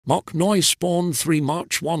Mark Noyce, born 3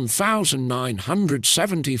 March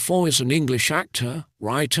 1974, is an English actor,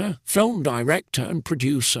 writer, film director and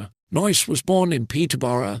producer. Noyce was born in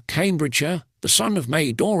Peterborough, Cambridgeshire, the son of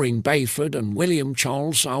May Doreen Bayford and William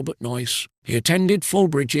Charles Albert Noyce. He attended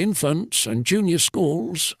Fulbridge infants and junior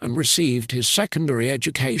schools and received his secondary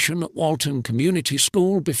education at Walton Community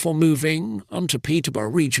School before moving on to Peterborough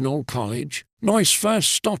Regional College. Noyce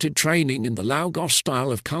first started training in the Lau Gar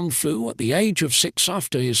style of Kung Fu at the age of 6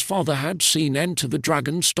 after his father had seen Enter the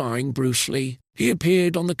Dragon starring Bruce Lee. He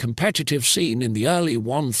appeared on the competitive scene in the early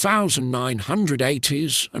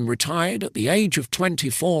 1980s and retired at the age of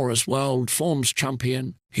 24 as World Forms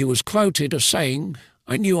Champion. He was quoted as saying,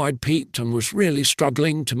 "I knew I'd peaked and was really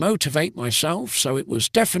struggling to motivate myself, so it was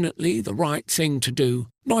definitely the right thing to do."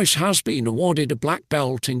 Noyce has been awarded a black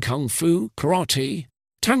belt in Kung Fu, Karate,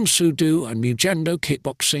 Tang and Mugendo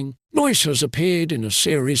kickboxing. Noyce has appeared in a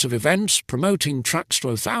series of events promoting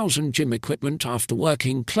Traxtra 1000 gym equipment after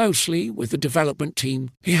working closely with the development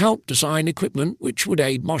team. He helped design equipment which would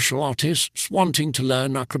aid martial artists wanting to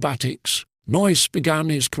learn acrobatics. Noyce began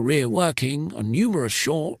his career working on numerous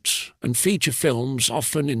shorts and feature films,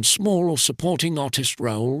 often in small or supporting artist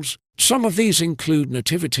roles. Some of these include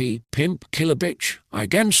Nativity, Pimp, Killer Bitch, I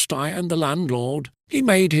Against I and The Landlord. He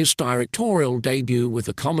made his directorial debut with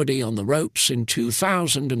a comedy On the Ropes in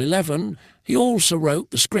 2011. He also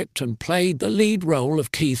wrote the script and played the lead role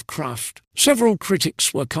of Keith Craft. Several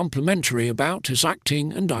critics were complimentary about his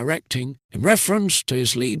acting and directing. In reference to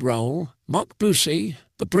his lead role, Mark Noyce,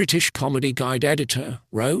 the British Comedy Guide editor,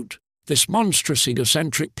 wrote, "This monstrous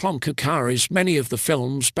egocentric plonker carries many of the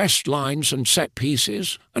film's best lines and set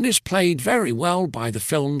pieces, and is played very well by the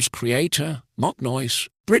film's creator, Mark Noyce."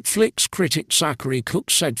 Britflix critic Zachary Cook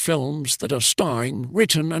said films that are starring,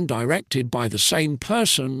 written and directed by the same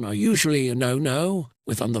person are usually a no-no.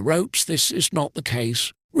 With On the Ropes this is not the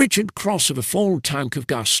case. Richard Cross of A Full Tank of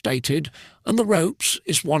Gas stated, "On the Ropes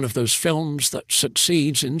is one of those films that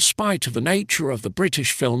succeeds in spite of the nature of the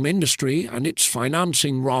British film industry and its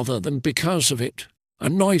financing rather than because of it.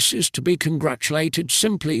 And Noyce is to be congratulated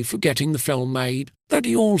simply for getting the film made. That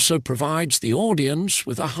he also provides the audience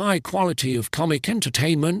with a high quality of comic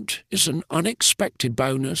entertainment is an unexpected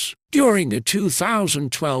bonus." During a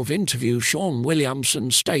 2012 interview, Sean Williamson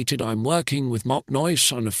stated, "I'm working with Mark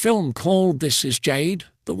Noyce on a film called This Is Jade,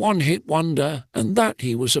 the one-hit wonder, and that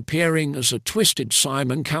he was appearing as a twisted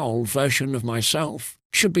Simon Cowell version of myself.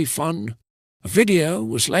 Should be fun." A video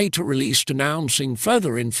was later released announcing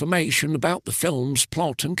further information about the film's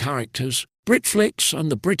plot and characters. Britflix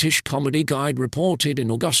and the British Comedy Guide reported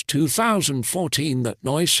in August 2014 that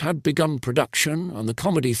Noyce had begun production on the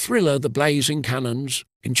comedy thriller The Blazing Cannons.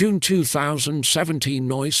 In June 2017,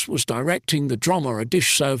 Noyce was directing the drama A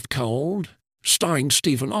Dish Served Cold, starring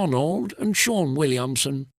Stephen Arnold and Sean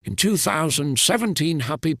Williamson. In 2017,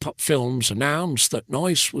 Happy Pup Films announced that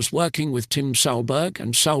Noyce was working with Tim Selberg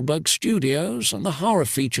and Selberg Studios on the horror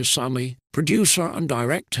feature Sammy. Producer and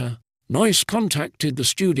director Noyce contacted the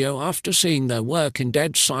studio after seeing their work in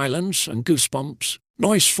Dead Silence and Goosebumps.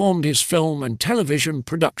 Noyce formed his film and television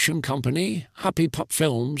production company, Happy Pup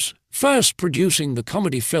Films, first producing the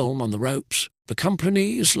comedy film On the Ropes. The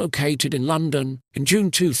company is located in London. In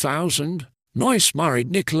June 2000, Noyce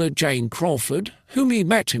married Nicola Jane Crawford, whom he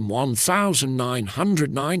met in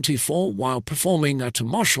 1994 while performing at a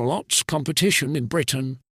martial arts competition in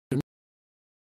Britain.